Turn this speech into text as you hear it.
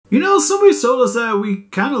You know, somebody told us that we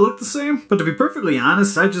kind of look the same, but to be perfectly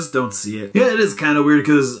honest, I just don't see it. Yeah, it is kind of weird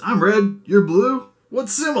because I'm red, you're blue.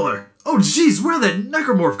 What's similar? Oh jeez, where'd that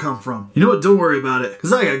necromorph come from? You know what, don't worry about it,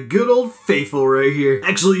 because I got good old Faithful right here.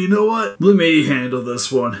 Actually, you know what? Let me handle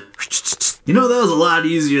this one. You know, that was a lot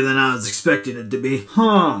easier than I was expecting it to be.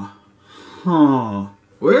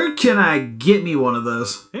 Where can I get me one of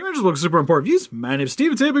those? Hey, just welcome to Super Important Views. My name is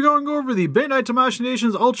Steve, and today we're going over the Bandai Tamashii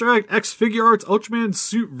Nations Ultra Act X Figuarts Ultraman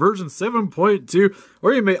Suit version 7.2,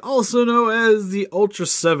 or you may also know as the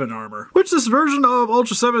Ultraseven armor. Which this version of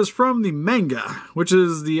Ultraseven is from the manga, which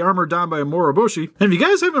is the armor donned by Moroboshi. And if you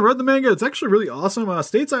guys haven't read the manga, it's actually really awesome.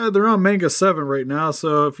 Stateside, they're on Manga 7 right now,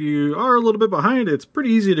 so if you are a little bit behind, it's pretty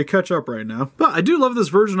easy to catch up right now. But I do love this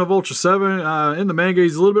version of Ultraseven. In the manga,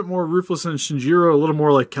 he's a little bit more ruthless than Shinjiro, a little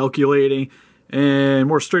more like calculating and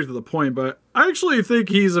more straight to the point, but I actually think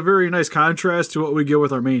he's a very nice contrast to what we get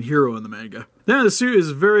with our main hero in the manga. Then the suit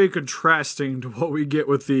is very contrasting to what we get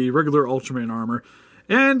with the regular Ultraman armor,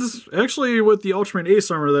 and actually with the Ultraman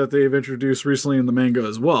Ace armor that they've introduced recently in the manga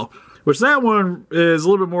as well, which that one is a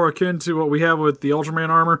little bit more akin to what we have with the Ultraman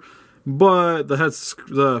armor, but the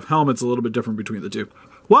helmet's a little bit different between the two.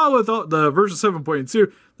 While with the version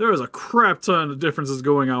 7.2, there is a crap ton of differences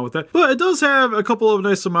going on with that. But it does have a couple of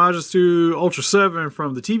nice homages to Ultra 7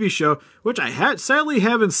 from the TV show, which I sadly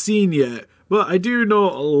haven't seen yet, but I do know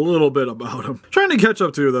a little bit about them. Trying to catch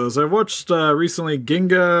up to those. I've watched recently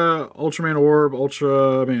Ginga, Ultraman Orb,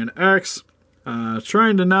 Ultraman X,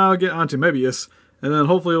 trying to now get onto Mebius, and then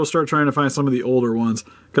hopefully we'll start trying to find some of the older ones.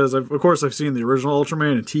 Because, of course, I've seen the original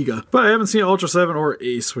Ultraman and Tiga. But I haven't seen Ultra 7 or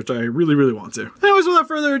Ace, which I really, really want to. Anyways, without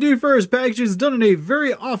further ado, first packaging is done in a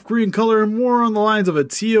very off-green color, more on the lines of a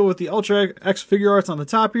teal with the Ultra X Figuarts on the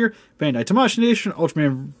top here. Bandai Tamashii Nation.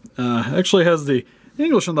 Ultraman actually has the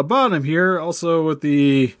English on the bottom here, also with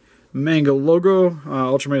the manga logo.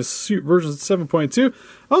 Ultraman Suit version 7.2.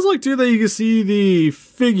 I also like, too, that you can see the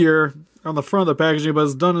figure on the front of the packaging, but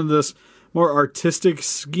it's done in this more artistic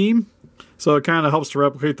scheme. So it kind of helps to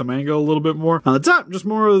replicate the manga a little bit more. On the top, just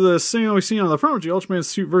more of the same we've seen on the front, which is the Ultraman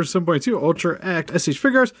Suit version 7.2 Ultra Act SH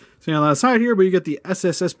Figuarts. See on that side here, but you get the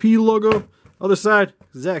SSSP logo. Other side,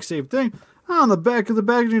 exact same thing. On the back of the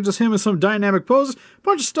packaging, just him in some dynamic poses.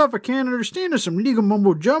 Bunch of stuff I can't understand. There's some legal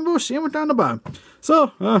mumbo jumbo. Same with down the bottom.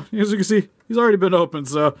 So, as you can see, he's already been opened,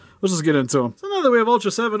 so let's just get into him. So now that we have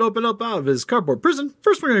Ultra 7 opened up out of his cardboard prison,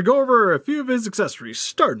 first we're going to go over a few of his accessories,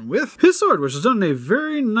 starting with his sword, which is done in a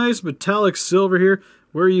very nice metallic silver here,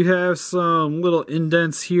 where you have some little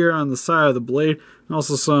indents here on the side of the blade, and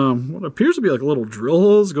also some, what appears to be like little drill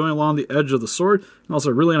holes going along the edge of the sword, and also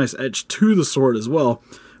a really nice edge to the sword as well,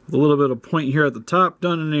 with a little bit of point here at the top,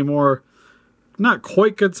 done in a more, not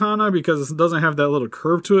quite katana, because it doesn't have that little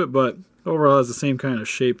curve to it, but overall has the same kind of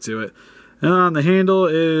shape to it. And on the handle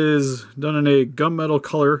is done in a gunmetal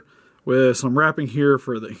color with some wrapping here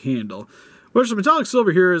for the handle. Which the metallic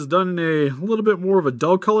silver here is done in a little bit more of a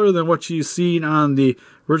dull color than what you've seen on the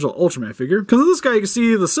original Ultraman figure. Because in this guy you can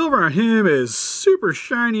see the silver on him is super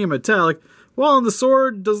shiny and metallic, while on the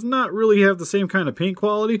sword does not really have the same kind of paint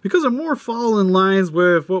quality because it more fall in lines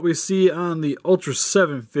with what we see on the Ultra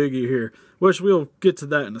 7 figure here, which we'll get to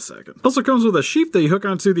that in a second. Also comes with a sheath that you hook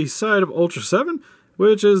onto the side of Ultra 7,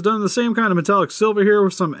 which is done in the same kind of metallic silver here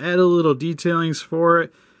with some added little detailings for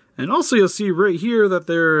it. And also you'll see right here that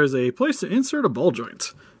there is a place to insert a ball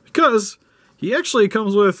joint, because he actually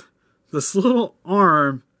comes with this little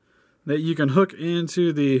arm that you can hook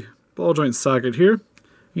into the ball joint socket here.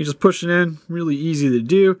 You just push it in, really easy to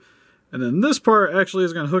do. And then this part actually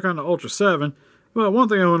is going to hook onto Ultra 7. But one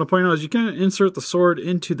thing I want to point out is you can insert the sword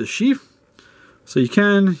into the sheath. So you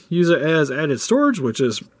can use it as added storage, which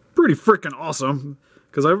is pretty freaking awesome.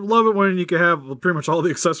 Because I love it when you can have pretty much all the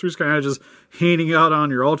accessories kind of just hanging out on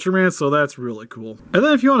your Ultraman, so that's really cool. And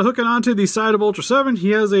then if you want to hook it onto the side of Ultra 7,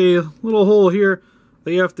 he has a little hole here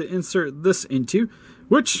that you have to insert this into,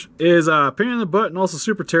 which is a pain in the butt and also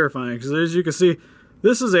super terrifying, because as you can see,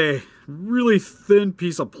 this is a really thin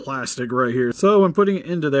piece of plastic right here. So when putting it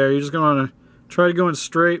into there, you're just going to try to go in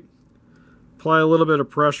straight, apply a little bit of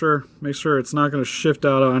pressure, make sure it's not going to shift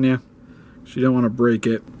out on you, because you don't want to break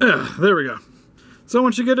it. There we go. So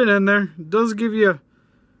once you get it in there, it does give you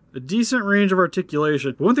a decent range of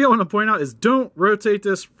articulation. But one thing I want to point out is don't rotate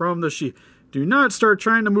this from the sheath. Do not start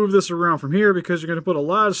trying to move this around from here, because you're going to put a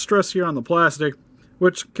lot of stress here on the plastic,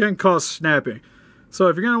 which can cause snapping. So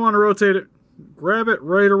if you're going to want to rotate it, grab it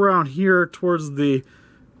right around here towards the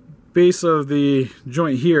base of the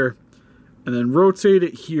joint here, and then rotate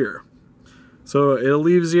it here. So it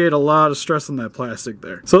alleviates a lot of stress on that plastic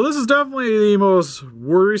there. So this is definitely the most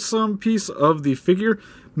worrisome piece of the figure,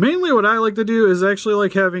 Mainly what I like to do is actually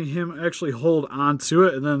like having him actually hold on to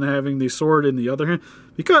it and then having the sword in the other hand,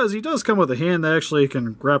 because he does come with a hand that actually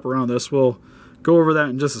can wrap around this. We'll go over that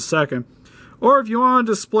in just a second. Or if you want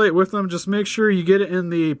to display it with them, just make sure you get it in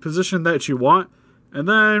the position that you want, and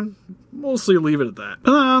then mostly leave it at that.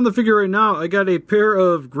 And then on the figure right now, I got a pair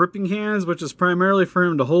of gripping hands, which is primarily for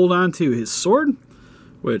him to hold on to his sword,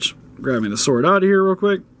 which, grabbing the sword out of here real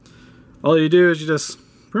quick, all you do is you just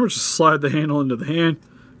pretty much just slide the handle into the hand.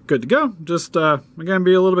 Good to go. Just, again,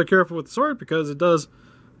 be a little bit careful with the sword because it does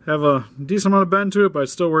have a decent amount of bend to it, but I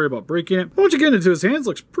still worry about breaking it. Once you get into his hands,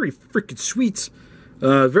 looks pretty freaking sweet.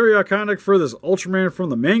 Very iconic for this Ultraman from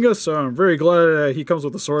the manga, so I'm very glad he comes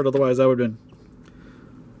with a sword, otherwise that would have been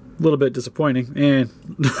a little bit disappointing. And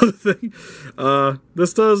another thing,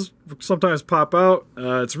 this does sometimes pop out.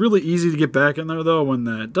 It's really easy to get back in there, though, when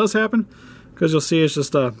that does happen, because you'll see it's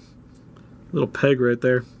just a little peg right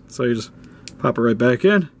there, so you just pop it right back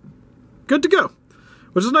in. Good to go.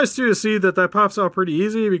 Which is nice too to see that that pops out pretty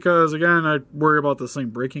easy, because again, I worry about this thing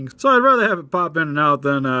breaking. So I'd rather have it pop in and out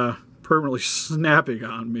than permanently snapping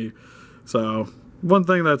on me. So one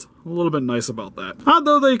thing that's a little bit nice about that. Odd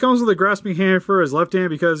though that he comes with a grasping hand for his left hand,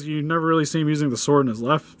 because you never really see him using the sword in his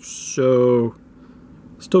left. So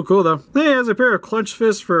still cool though. Then he has a pair of clenched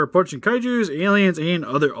fists for punching kaijus, aliens, and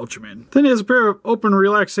other Ultramen. Then he has a pair of open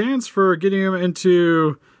relaxed hands for getting him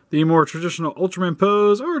into the more traditional Ultraman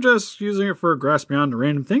pose, or just using it for grasping onto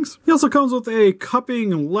random things. He also comes with a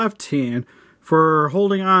cupping left hand for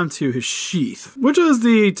holding on to his sheath, which is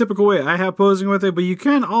the typical way I have posing with it, but you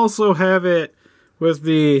can also have it with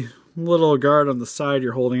the little guard on the side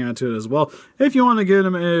you're holding onto it as well, if you want to get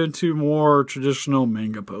him into more traditional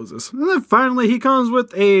manga poses. And then finally, he comes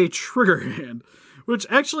with a trigger hand, which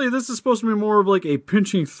actually this is supposed to be more of like a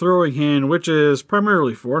pinching throwing hand, which is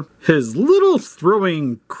primarily for his little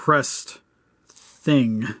throwing crest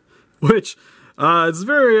thing, which it's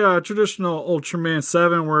very traditional Ultraman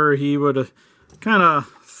 7, where he would kind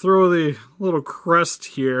of throw the little crest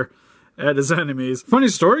here at his enemies. Funny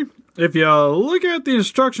story, if you look at the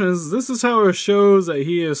instructions, this is how it shows that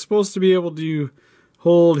he is supposed to be able to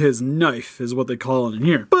hold his knife, is what they call it in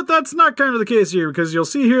here. But that's not kind of the case here, because you'll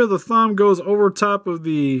see here the thumb goes over top of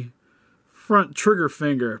the front trigger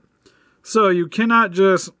finger. So you cannot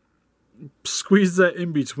just squeeze that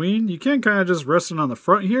in between. You can kind of just rest it on the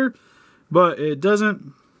front here, but it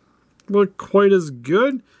doesn't look quite as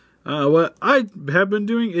good. What I have been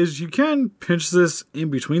doing is you can pinch this in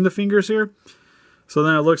between the fingers here, so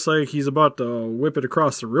then it looks like he's about to whip it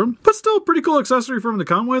across the room. But still a pretty cool accessory for him to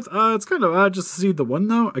come with. It's kind of odd just to see the one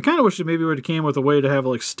though. I kind of wish it maybe would have came with a way to have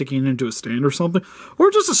like sticking into a stand or something.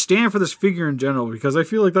 Or just a stand for this figure in general, because I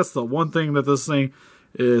feel like that's the one thing that this thing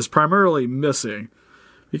is primarily missing.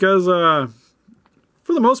 Because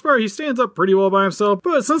for the most part, he stands up pretty well by himself.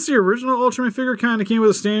 But since the original Ultraman figure kind of came with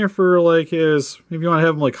a stand for like his, if you want to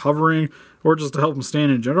have him like hovering, or just to help him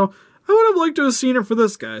stand in general, I would have liked to have seen it for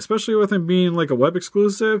this guy, especially with him being like a web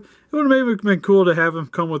exclusive. It would have maybe been cool to have him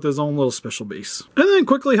come with his own little special base. And then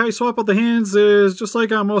quickly how you swap out the hands is just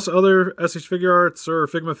like on most other SH Figuarts or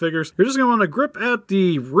Figma figures. You're just going to want to grip at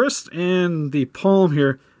the wrist and the palm here,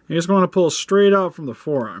 and you're just going to pull straight out from the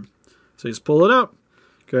forearm. So you just pull it out,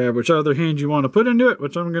 grab which other hand you want to put into it,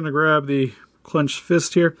 which I'm going to grab the clenched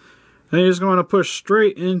fist here. And you're just going to push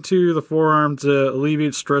straight into the forearm to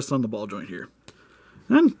alleviate stress on the ball joint here.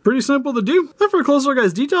 And pretty simple to do. Then for a closer look at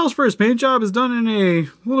his details, for his paint job is done in a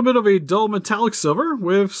little bit of a dull metallic silver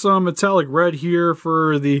with some metallic red here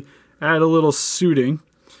for the add a little suiting,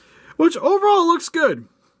 which overall looks good.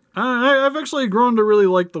 I've actually grown to really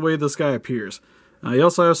like the way this guy appears. You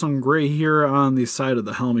also have some gray here on the side of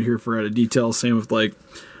the helmet here for added detail. Same with like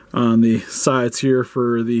on the sides here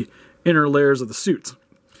for the inner layers of the suits.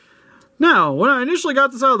 Now, when I initially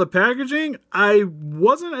got this out of the packaging, I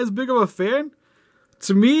wasn't as big of a fan.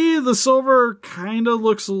 To me, the silver kind of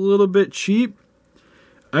looks a little bit cheap.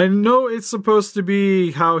 I know it's supposed to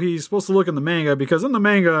be how he's supposed to look in the manga, because in the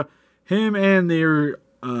manga, him and the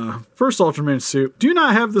first Ultraman suit do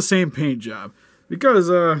not have the same paint job. Because,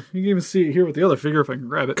 you can even see it here with the other figure if I can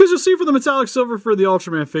grab it. Because you'll see for the metallic silver for the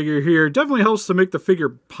Ultraman figure here, definitely helps to make the figure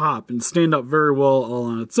pop and stand up very well all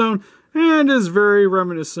on its own, and is very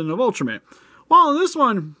reminiscent of Ultraman. While in this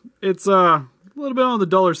one, it's a little bit on the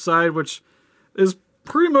duller side, which is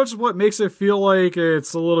pretty much what makes it feel like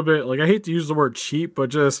it's a little bit, like, I hate to use the word cheap, but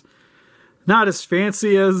just not as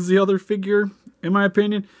fancy as the other figure, in my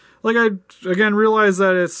opinion. Like, I, again, realize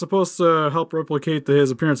that it's supposed to help replicate his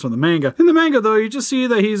appearance from the manga. In the manga, though, you just see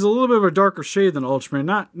that he's a little bit of a darker shade than Ultraman,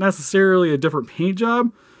 not necessarily a different paint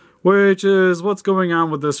job, which is what's going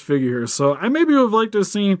on with this figure here. So I maybe would have liked to have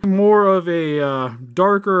seen more of a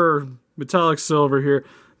darker metallic silver here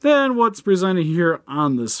than what's presented here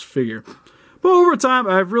on this figure. But over time,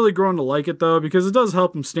 I've really grown to like it though, because it does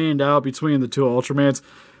help him stand out between the two Ultramans.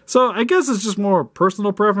 So I guess it's just more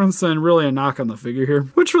personal preference than really a knock on the figure here.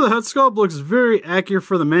 Which for the head sculpt looks very accurate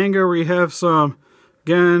for the manga, where you have some,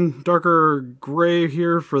 again, darker gray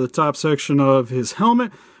here for the top section of his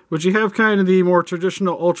helmet, which you have kind of the more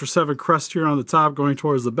traditional Ultraseven crest here on the top going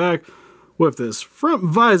towards the back, with this front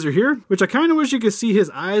visor here, which I kind of wish you could see his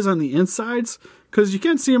eyes on the insides, because you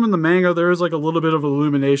can see him in the manga. There is like a little bit of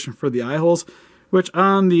illumination for the eye holes, which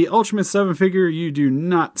on the Ultraman 7 figure you do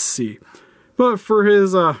not see. But for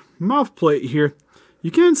his mouth plate here,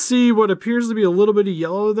 you can see what appears to be a little bit of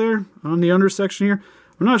yellow there on the undersection here.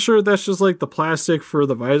 I'm not sure if that's just like the plastic for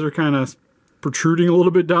the visor kind of protruding a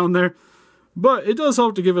little bit down there, but it does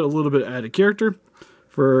help to give it a little bit of added character.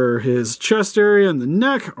 For his chest area and the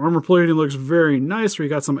neck, armor plating looks very nice, where you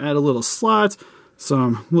got some added little slots,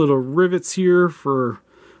 some little rivets here for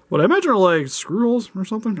what I imagine are like screw holes or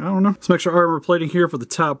something, I don't know. Some extra armor plating here for the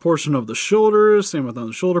top portion of the shoulders, same with on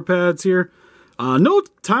the shoulder pads here. No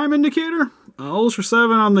time indicator.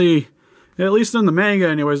 Ultraseven on the, at least in the manga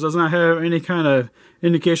anyways, does not have any kind of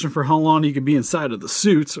indication for how long he could be inside of the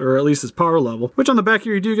suits, or at least his power level. Which on the back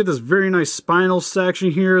here you do get this very nice spinal section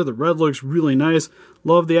here. The red looks really nice.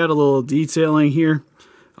 Love the added little detailing here.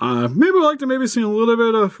 Maybe I'd like to maybe see a little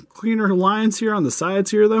bit of cleaner lines here on the sides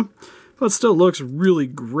here though. But still looks really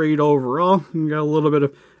great overall. You got a little bit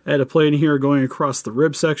of added plating here going across the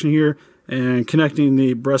rib section here, and connecting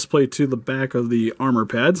the breastplate to the back of the armor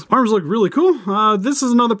pads. Arms look really cool. This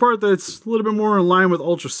is another part that's a little bit more in line with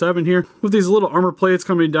Ultraseven here, with these little armor plates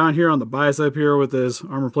coming down here on the bicep here with this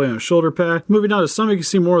armor plate on the shoulder pad. Moving down to his stomach, you can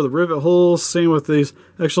see more of the rivet holes. Same with these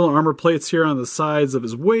extra armor plates here on the sides of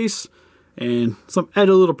his waist, and some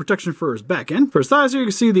added little protection for his back end. For his thighs here, you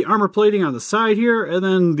can see the armor plating on the side here, and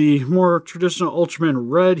then the more traditional Ultraman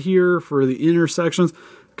red here for the inner sections.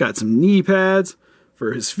 Got some knee pads.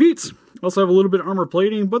 For his feet, also have a little bit of armor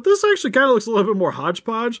plating, but this actually kind of looks a little bit more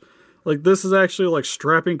hodgepodge. Like this is actually like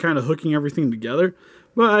strapping, kind of hooking everything together.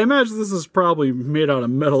 But I imagine this is probably made out of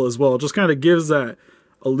metal as well. It just kind of gives that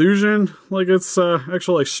illusion like it's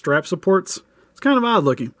actual like strap supports. It's kind of odd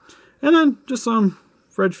looking. And then just some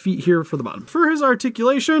red feet here for the bottom. For his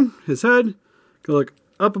articulation, his head can look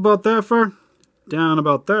up about that far, down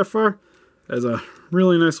about that far. Has a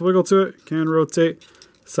really nice wiggle to it. Can rotate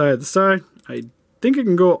side to side. I think it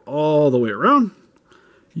can go all the way around.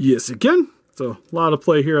 Yes, it can. So a lot of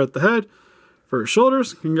play here at the head. For his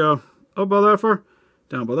shoulders, can go up about that far,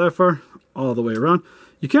 down about that far, all the way around.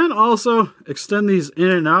 You can also extend these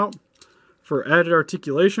in and out for added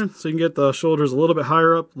articulation, so you can get the shoulders a little bit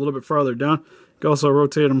higher up, a little bit farther down. You can also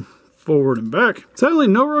rotate them forward and back. Sadly,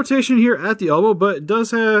 no rotation here at the elbow, but it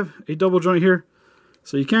does have a double joint here,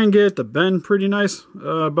 so you can get the bend pretty nice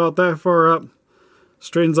about that far up.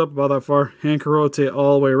 Straightens up about that far. Hand can rotate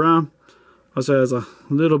all the way around. Also has a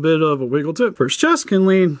little bit of a wiggle to it. For his chest, can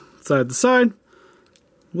lean side to side. A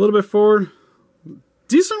little bit forward.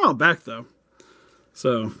 Decent amount back though.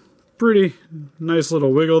 So pretty nice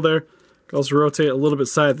little wiggle there. Can also rotate a little bit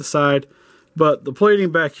side to side. But the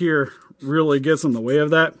plating back here really gets in the way of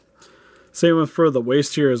that. Same with for the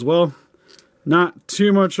waist here as well. Not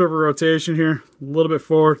too much of a rotation here. A little bit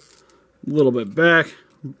forward. A little bit back.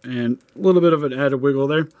 And a little bit of an added wiggle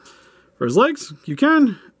there. For his legs, you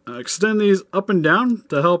can extend these up and down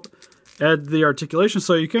to help add the articulation,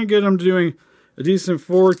 so you can get him doing a decent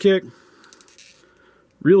forward kick,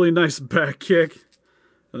 really nice back kick,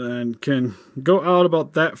 and then can go out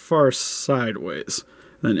about that far sideways,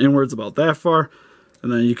 then inwards about that far,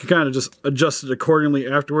 and then you can kind of just adjust it accordingly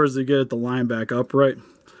afterwards to get the line back upright.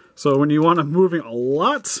 So when you want to moving a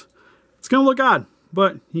lot, it's going to look odd,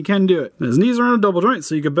 but you can do it. And his knees are on a double joint,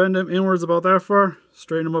 so you can bend them inwards about that far,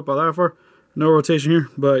 straighten them up about that far. No rotation here,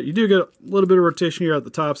 but you do get a little bit of rotation here at the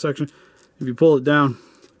top section. If you pull it down,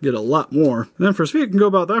 you get a lot more. And then for his feet, you can go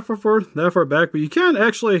about that far forward, that far back, but you can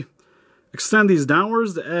actually extend these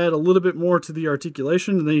downwards to add a little bit more to the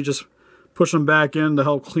articulation, and then you just push them back in to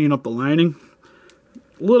help clean up the lining.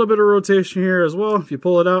 A little bit of rotation here as well. If you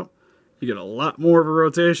pull it out, you get a lot more of a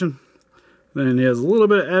rotation. Then he has a little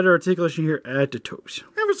bit of added articulation here at the toes.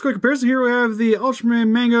 And for a quick comparison here, we have the Ultraman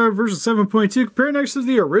Manga version 7.2 compared next to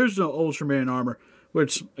the original Ultraman armor,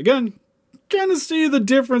 which, again, kind of see the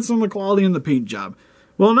difference in the quality in the paint job.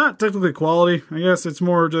 Well, not technically quality. I guess it's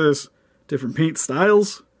more just different paint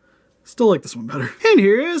styles. Still like this one better. And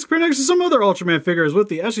here is compared next to some other Ultraman figures with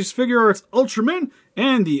the SH Figuarts Ultraman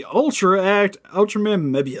and the Ultra Act Ultraman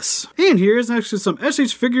Mebius. And here is next to some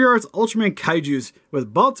SH Figuarts Ultraman Kaijus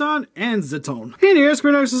with Baltan and Zetone. And here is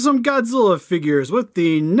compared next to some Godzilla figures with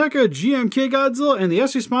the NECA GMK Godzilla and the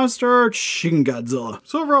SH Monster Art Shin Godzilla.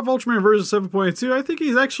 So overall, Ultraman version 7.2, I think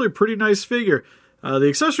he's actually a pretty nice figure. The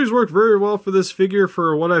accessories work very well for this figure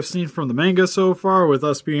for what I've seen from the manga so far, with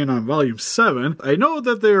us being on volume 7. I know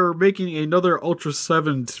that they're making another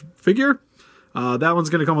Ultraseven figure. That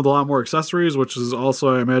one's going to come with a lot more accessories, which is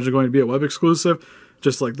also, I imagine, going to be a web exclusive,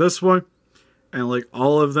 just like this one. And like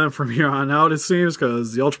all of them from here on out, it seems,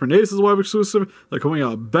 because the Ultraman Ace is web exclusive. They're coming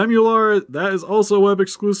out Bemular, that is also web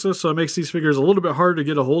exclusive, so it makes these figures a little bit hard to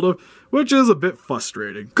get a hold of, which is a bit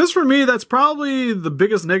frustrating. Because for me, that's probably the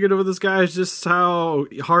biggest negative of this guy, is just how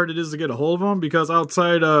hard it is to get a hold of him, because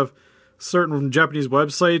outside of certain Japanese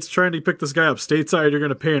websites, trying to pick this guy up stateside, you're going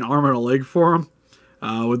to pay an arm and a leg for him.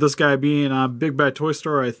 With this guy being on Big Bad Toy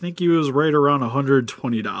Store, I think he was right around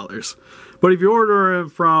 $120. But if you order him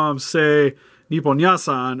from, say, Nippon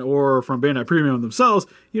Yasan or from Bandai Premium themselves,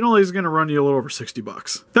 you know he's going to run you a little over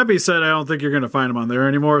 $60. That being said, I don't think you're going to find him on there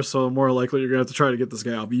anymore, so more likely you're going to have to try to get this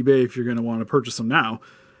guy off eBay if you're going to want to purchase him now.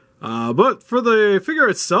 But for the figure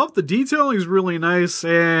itself, the detailing is really nice,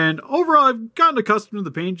 and overall I've gotten accustomed to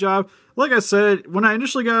the paint job. Like I said, when I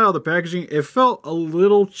initially got out of the packaging, it felt a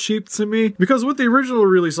little cheap to me, because with the original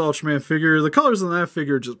release Ultraman figure, the colors in that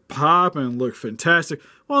figure just pop and look fantastic.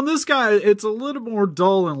 Well, in this guy, it's a little more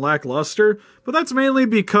dull and lackluster, but that's mainly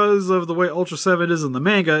because of the way Ultraseven is in the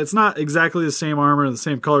manga. It's not exactly the same armor and the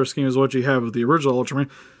same color scheme as what you have with the original Ultraman.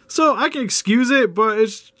 So I can excuse it, but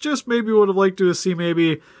it's just maybe would have liked to see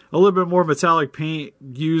maybe a little bit more metallic paint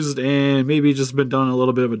used and maybe just been done a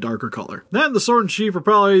little bit of a darker color. That and the sword and sheath are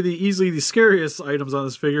probably easily the scariest items on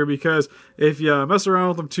this figure, because if you mess around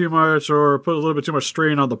with them too much or put a little bit too much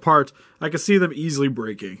strain on the parts, I can see them easily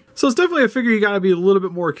breaking. So it's definitely a figure you gotta be a little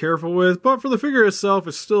bit more careful with, but for the figure itself,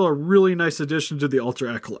 it's still a really nice addition to the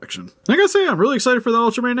Ultra Act collection. Like I say, I'm really excited for the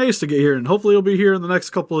Ultraman Ace to get here, and hopefully it'll be here in the next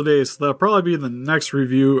couple of days, so that'll probably be the next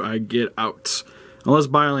review I get out. Unless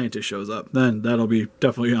Biolante shows up, then that'll be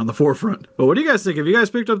definitely on the forefront. But what do you guys think? Have you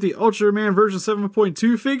guys picked up the Ultraman version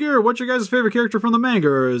 7.2 figure? Or what's your guys' favorite character from the manga?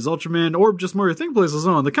 Or is Ultraman or just more your thing? Please let us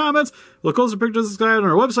know in the comments. Look closer pictures of this guy on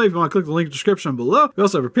our website if you want to click the link in the description below. We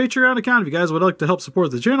also have a Patreon account if you guys would like to help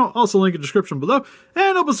support the channel. Also link in the description below.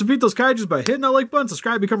 And help us defeat those kaijus by hitting that like button,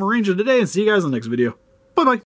 subscribe, become a ranger today, and see you guys in the next video. Bye bye.